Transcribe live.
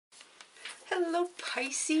Hello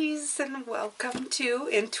Pisces and welcome to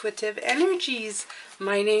Intuitive Energies.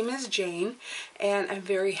 My name is Jane and I'm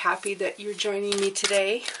very happy that you're joining me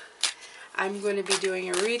today. I'm going to be doing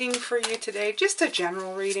a reading for you today, just a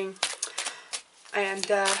general reading. And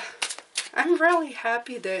I'm really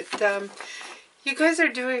happy that you guys are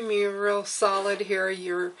doing me real solid here.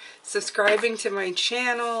 You're subscribing to my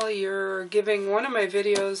channel, you're giving one of my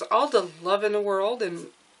videos all the love in the world, and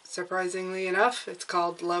surprisingly enough, it's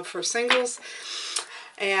called Love for Singles.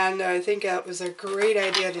 And I think that was a great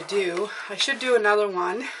idea to do. I should do another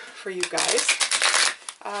one for you guys.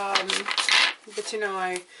 But you know,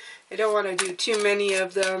 I don't want to do too many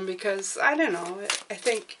of them because, I don't know, I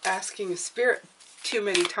think asking Spirit too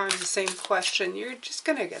many times the same question, you're just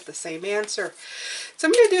going to get the same answer. So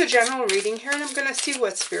I'm going to do a general reading here and I'm going to see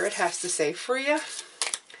what Spirit has to say for you.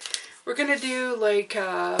 We're going to do like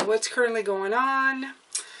what's currently going on,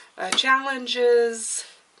 challenges,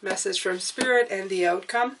 message from Spirit, and the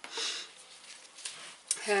outcome.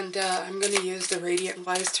 And I'm going to use the Radiant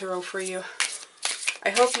Wise Tarot for you.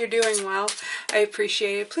 I hope you're doing well. I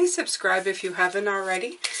appreciate it. Please subscribe if you haven't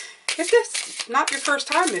already. If this is not your first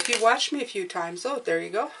time, if you watched me a few times, oh, there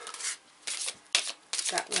you go.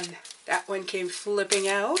 That one came flipping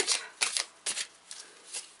out.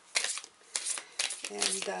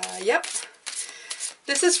 And yep.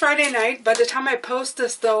 This is Friday night. By the time I post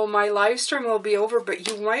this, though, my live stream will be over, but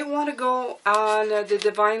you might want to go on the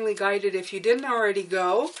Divinely Guided, if you didn't already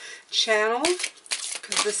go, channel,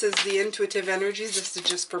 because this is the Intuitive Energies. This is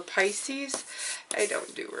just for Pisces. I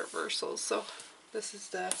don't do reversals, so this is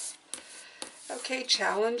the... Okay,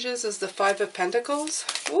 challenges is the Five of Pentacles.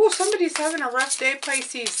 Oh, somebody's having a rough day,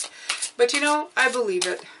 Pisces. But you know, I believe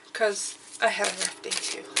it, because I had a rough day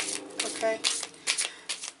too, okay?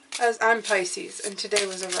 As I'm Pisces, and today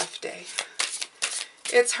was a rough day.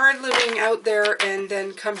 It's hard living out there and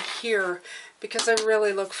then come here, because I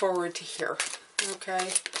really look forward to here, okay?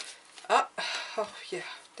 Oh yeah,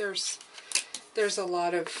 there's a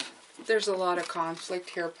lot of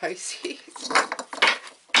conflict here, Pisces.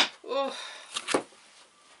 Oh.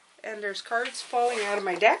 And there's cards falling out of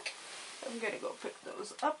my deck. I'm going to go pick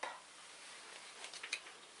those up.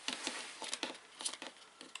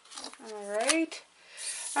 Alright.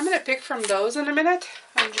 I'm going to pick from those in a minute.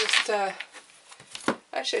 I'm just,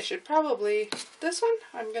 actually I should probably, this one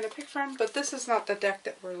I'm going to pick from, but this is not the deck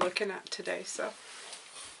that we're looking at today, so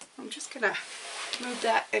I'm just going to move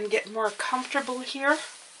that and get more comfortable here.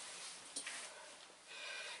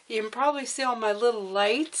 You can probably see all my little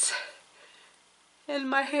lights in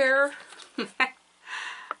my hair. Alright,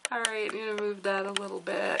 I'm going to move that a little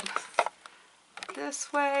bit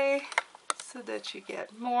this way so that you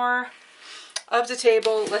get more of the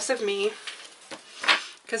table, less of me.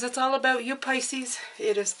 Because it's all about you, Pisces.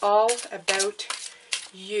 It is all about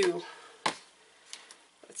you.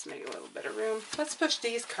 Let's make a little bit of room. Let's push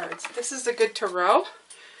these cards. This is a good tarot.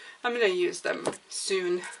 I'm going to use them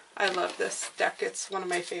soon. I love this deck. It's one of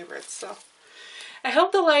my favorites, so I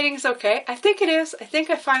hope the lighting's okay. I think it is. I think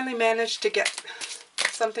I finally managed to get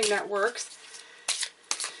something that works.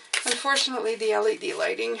 Unfortunately, the LED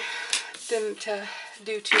lighting didn't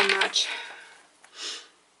do too much.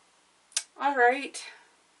 Alright,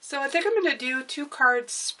 so I think I'm going to do 2 card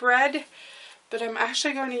spread, but I'm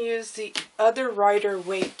actually going to use the other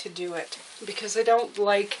Rider-Waite to do it, because I don't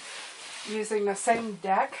like using the same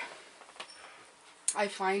deck. I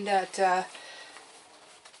find that I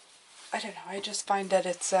don't know, I just find that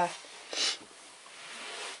it's,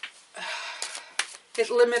 it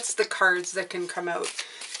limits the cards that can come out.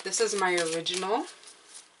 This is my original.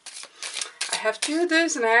 I have 2 of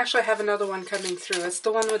those, and I actually have another one coming through. It's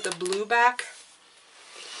the one with the blue back.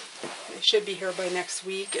 It should be here by next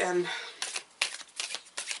week, and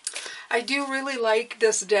I do really like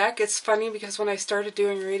this deck. It's funny because when I started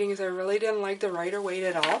doing readings, I really didn't like the Rider-Waite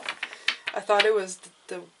at all. I thought it was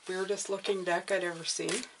the weirdest looking deck I'd ever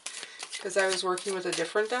seen, because I was working with a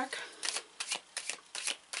different deck.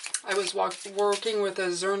 I was working with a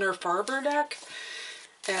Zerner Farber deck,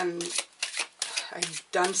 and I've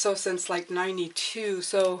done so since like 92,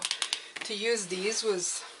 so to use these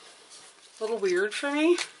was a little weird for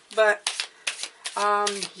me, but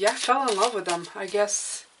yeah, I fell in love with them, I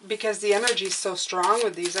guess, because the energy is so strong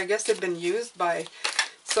with these. I guess they've been used by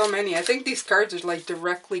so many. I think these cards are like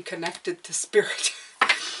directly connected to Spirit.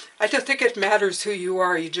 I don't think it matters who you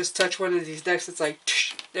are. You just touch one of these decks, it's like,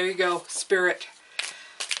 there you go, Spirit.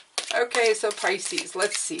 Okay, so Pisces,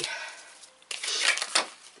 let's see.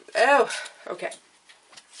 Oh, okay.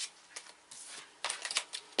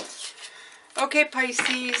 Okay,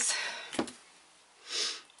 Pisces.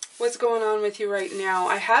 What's going on with you right now?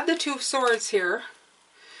 I have the 2 of Swords here.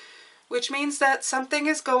 which means that something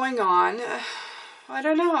is going on. I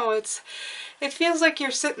don't know. It feels like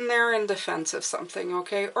you're sitting there in defense of something,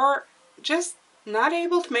 okay? Or just not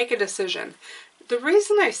able to make a decision. The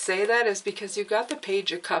reason I say that is because you got the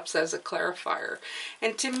Page of Cups as a clarifier.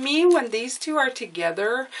 And to me, when these two are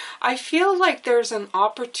together, I feel like there's an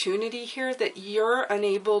opportunity here that you're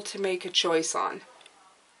unable to make a choice on.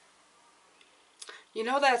 You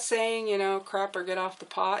know that saying, you know, crap or get off the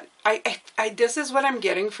pot? This is what I'm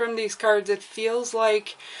getting from these cards. It feels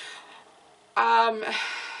like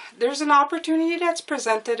there's an opportunity that's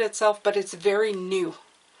presented itself, but it's very new.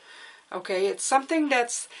 Okay, it's something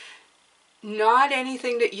that's not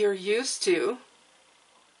anything that you're used to.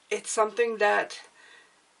 It's something that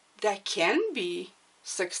can be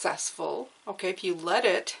successful, okay, if you let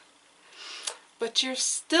it. But you're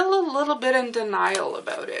still a little bit in denial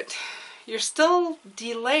about it. You're still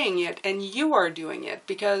delaying it, and you are doing it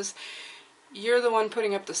because you're the one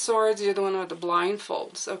putting up the swords, you're the one with the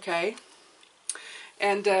blindfolds, okay?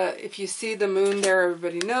 And if you see the moon there,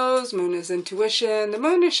 everybody knows, moon is intuition. The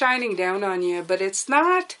moon is shining down on you, but it's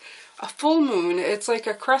not a full moon. It's like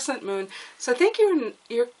a crescent moon. So I think you're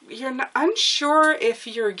unsure if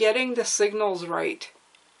you're getting the signals right,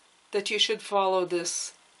 that you should follow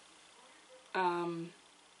this,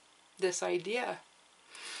 this idea.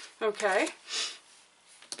 Okay,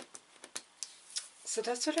 so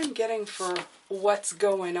that's what I'm getting for what's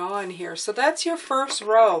going on here. So that's your first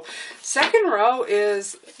row. Second row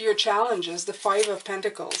is your challenges, the Five of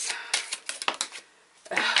Pentacles.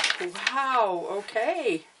 Wow,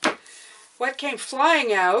 okay. What came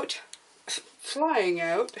flying out,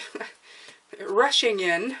 rushing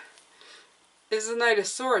in, is the Knight of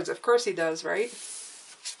Swords. Of course he does, right?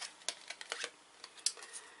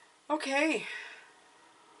 Okay.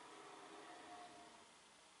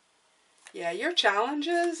 Yeah, your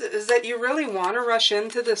challenges is that you really want to rush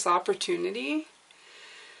into this opportunity,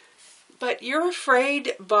 but you're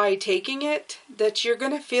afraid by taking it that you're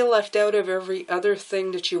going to feel left out of every other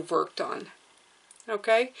thing that you've worked on.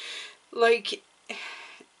 Okay? Like,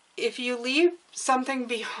 if you leave something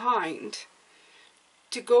behind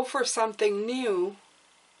to go for something new,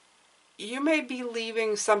 you may be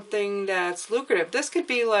leaving something that's lucrative. This could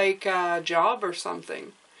be like a job or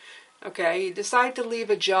something. Okay, you decide to leave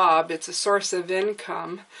a job, it's a source of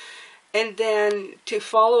income, and then to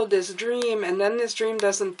follow this dream, and then this dream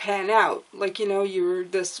doesn't pan out. Like, you know, you're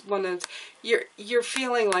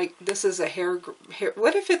feeling like this is a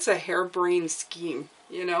what if it's a harebrained scheme,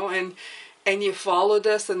 you know, and you follow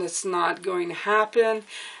this and it's not going to happen,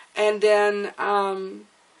 and then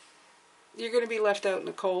you're going to be left out in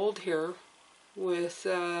the cold here with,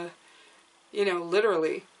 you know,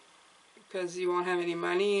 literally, because you won't have any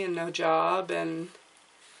money and no job, and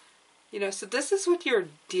you know, so this is what you're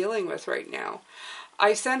dealing with right now.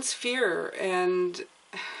 I sense fear, and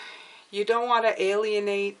you don't want to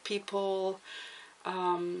alienate people.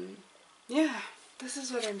 Yeah, this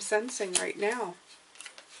is what I'm sensing right now.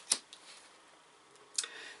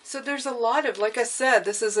 So there's a lot of, like I said,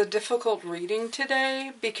 this is a difficult reading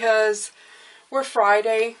today because we're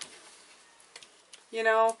Friday, you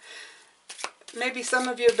know. Maybe some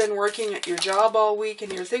of you have been working at your job all week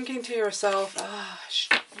and you're thinking to yourself,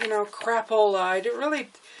 you know, crapola, I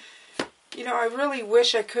really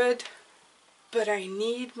wish I could, but I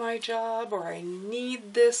need my job, or I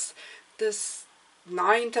need this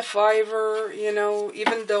 9-to-5-er, you know,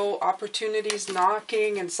 even though opportunity's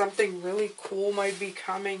knocking and something really cool might be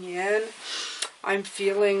coming in, I'm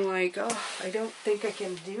feeling like, oh, I don't think I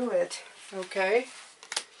can do it, okay?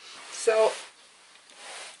 So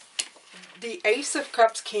the Ace of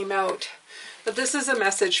Cups came out, but this is a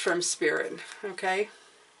message from Spirit, okay?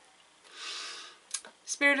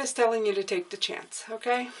 Spirit is telling you to take the chance,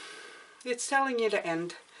 okay? It's telling you to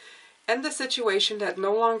end the situation that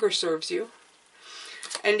no longer serves you.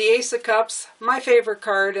 And the Ace of Cups, my favorite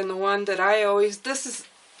card, and the one that I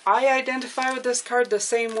identify with this card the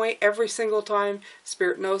same way every single time.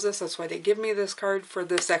 Spirit knows this, that's why they give me this card for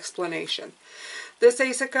this explanation. This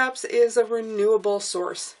Ace of Cups is a renewable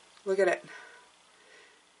source. Look at it.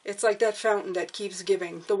 It's like that fountain that keeps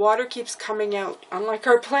giving. The water keeps coming out. Unlike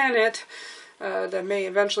our planet that may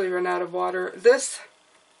eventually run out of water, this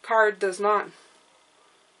card does not.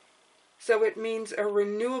 So it means a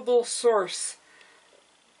renewable source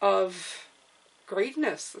of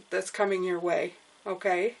greatness that's coming your way,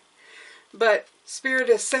 okay? But Spirit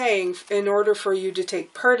is saying, in order for you to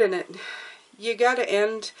take part in it, you got to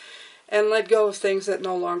end and let go of things that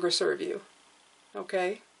no longer serve you,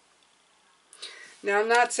 okay? Now, I'm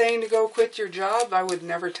not saying to go quit your job. I would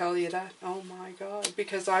never tell you that. Oh my God,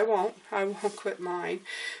 because I won't. I won't quit mine.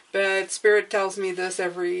 But Spirit tells me this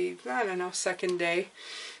every, I don't know, second day.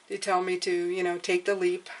 They tell me to, you know, take the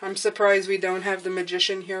leap. I'm surprised we don't have the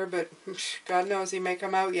magician here, but God knows he may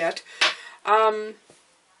come out yet.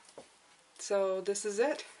 So this is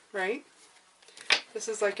it, right? This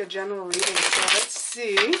is like a general reading. So let's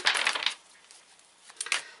see.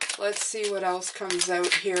 Let's see what else comes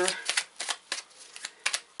out here.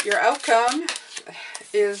 Your outcome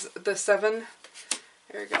is the 7,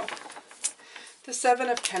 there you go, the 7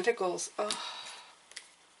 of Pentacles. Oh,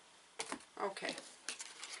 okay.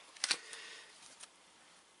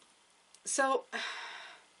 So,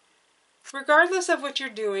 regardless of what you're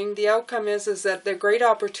doing, the outcome is that the great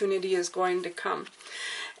opportunity is going to come.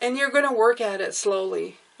 And you're going to work at it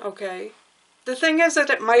slowly, okay? The thing is that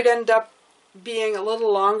it might end up being a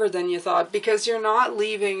little longer than you thought because you're not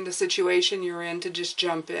leaving the situation you're in to just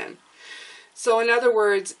jump in. So in other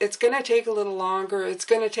words, it's going to take a little longer. It's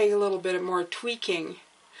going to take a little bit more tweaking.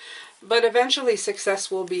 But eventually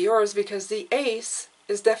success will be yours because the Ace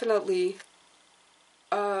is definitely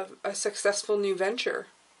a successful new venture.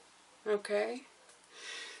 Okay?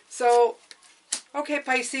 So, okay,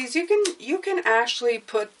 Pisces, you can actually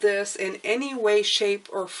put this in any way, shape,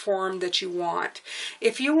 or form that you want.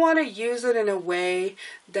 If you want to use it in a way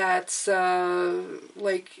that's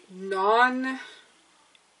like non-career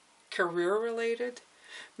related,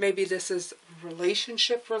 maybe this is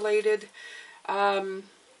relationship related, maybe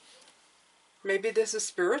this is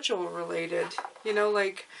spiritual related, you know,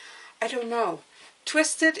 like, I don't know.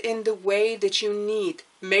 Twist it in the way that you need.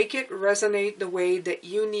 Make it resonate the way that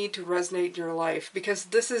you need to resonate your life, because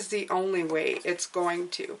this is the only way it's going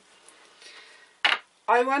to.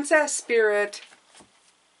 I once asked Spirit,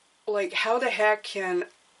 like, how the heck can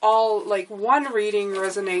one reading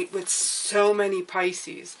resonate with so many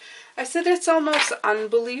Pisces? I said, it's almost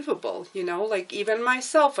unbelievable, you know, like even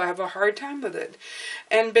myself, I have a hard time with it.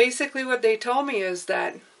 And basically what they told me is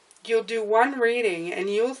that you'll do one reading and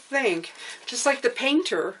you'll think, just like the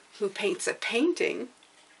painter who paints a painting,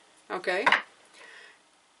 okay,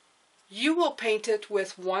 you will paint it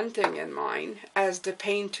with one thing in mind as the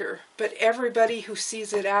painter, but everybody who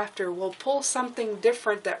sees it after will pull something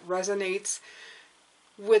different that resonates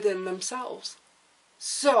within themselves.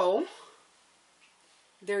 So,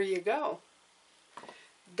 there you go.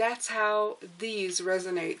 That's how these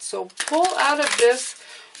resonate. So pull out of this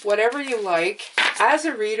whatever you like. As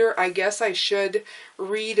a reader, I guess I should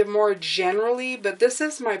read more generally, but this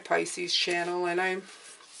is my Pisces channel, and I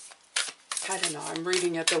don't know, I'm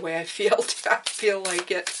reading it the way I feel. I feel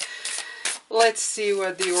like it. Let's see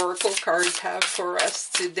what the Oracle cards have for us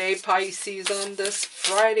today, Pisces, on this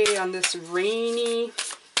Friday, on this rainy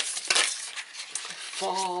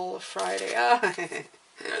fall Friday.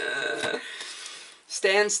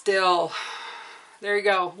 Stand still. There you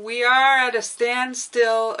go. We are at a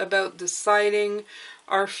standstill about deciding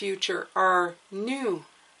our future, our new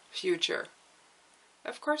future.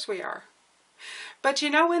 Of course we are. But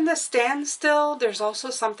you know, in the standstill, there's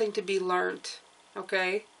also something to be learned.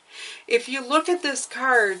 Okay? If you look at this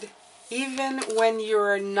card, even when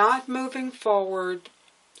you're not moving forward,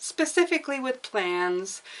 specifically with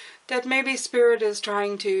plans that maybe Spirit is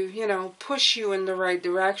trying to, you know, push you in the right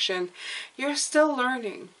direction, you're still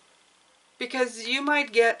learning. Because you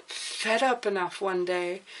might get fed up enough one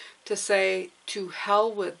day to say, to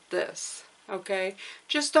hell with this, okay?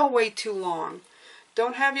 Just don't wait too long.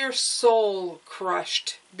 Don't have your soul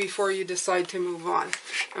crushed before you decide to move on,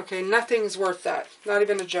 okay? Nothing's worth that, not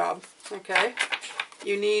even a job, okay?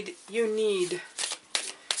 You need to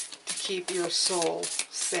keep your soul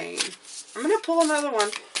sane. I'm going to pull another one.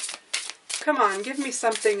 Come on, give me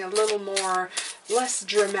something a little more, less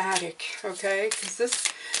dramatic, okay? Because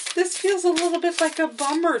this feels a little bit like a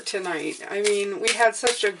bummer tonight. I mean, we had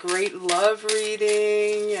such a great love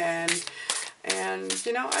reading, and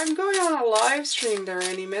you know, I'm going on a live stream there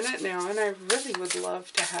any minute now, and I really would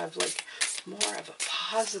love to have like more of a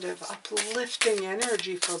positive, uplifting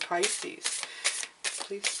energy for Pisces.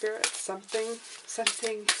 Please, Spirit, something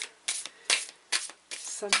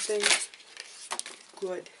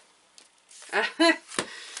good.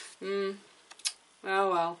 Oh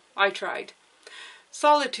well, I tried.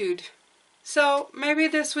 Solitude. So maybe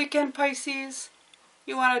this weekend, Pisces,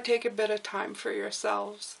 you want to take a bit of time for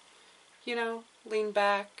yourselves. You know, lean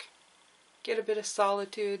back, get a bit of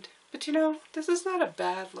solitude. But you know, this is not a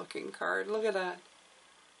bad looking card. Look at that.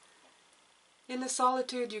 In the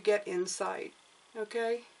solitude, you get insight.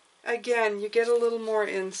 Okay? Again, you get a little more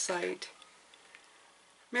insight.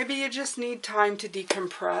 Maybe you just need time to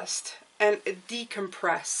decompress and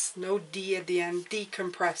decompress. No D at the end.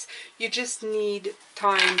 Decompress. You just need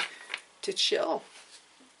time to chill.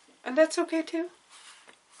 And that's okay too.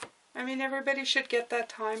 I mean, everybody should get that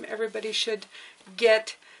time. Everybody should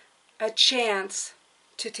get a chance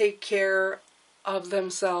to take care of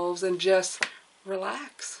themselves and just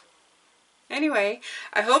relax. Anyway,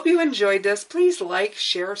 I hope you enjoyed this. Please like,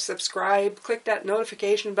 share, subscribe, click that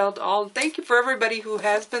notification bell to all. Thank you for everybody who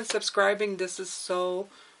has been subscribing. This is so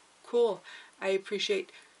cool. I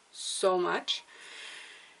appreciate so much.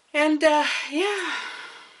 And yeah,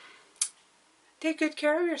 take good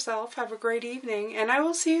care of yourself. Have a great evening. And I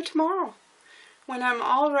will see you tomorrow when I'm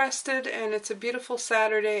all rested and it's a beautiful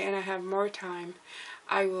Saturday and I have more time.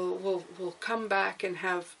 I will come back and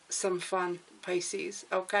have some fun, Pisces.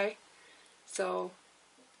 Okay? So,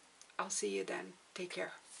 I'll see you then. Take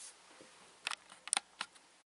care.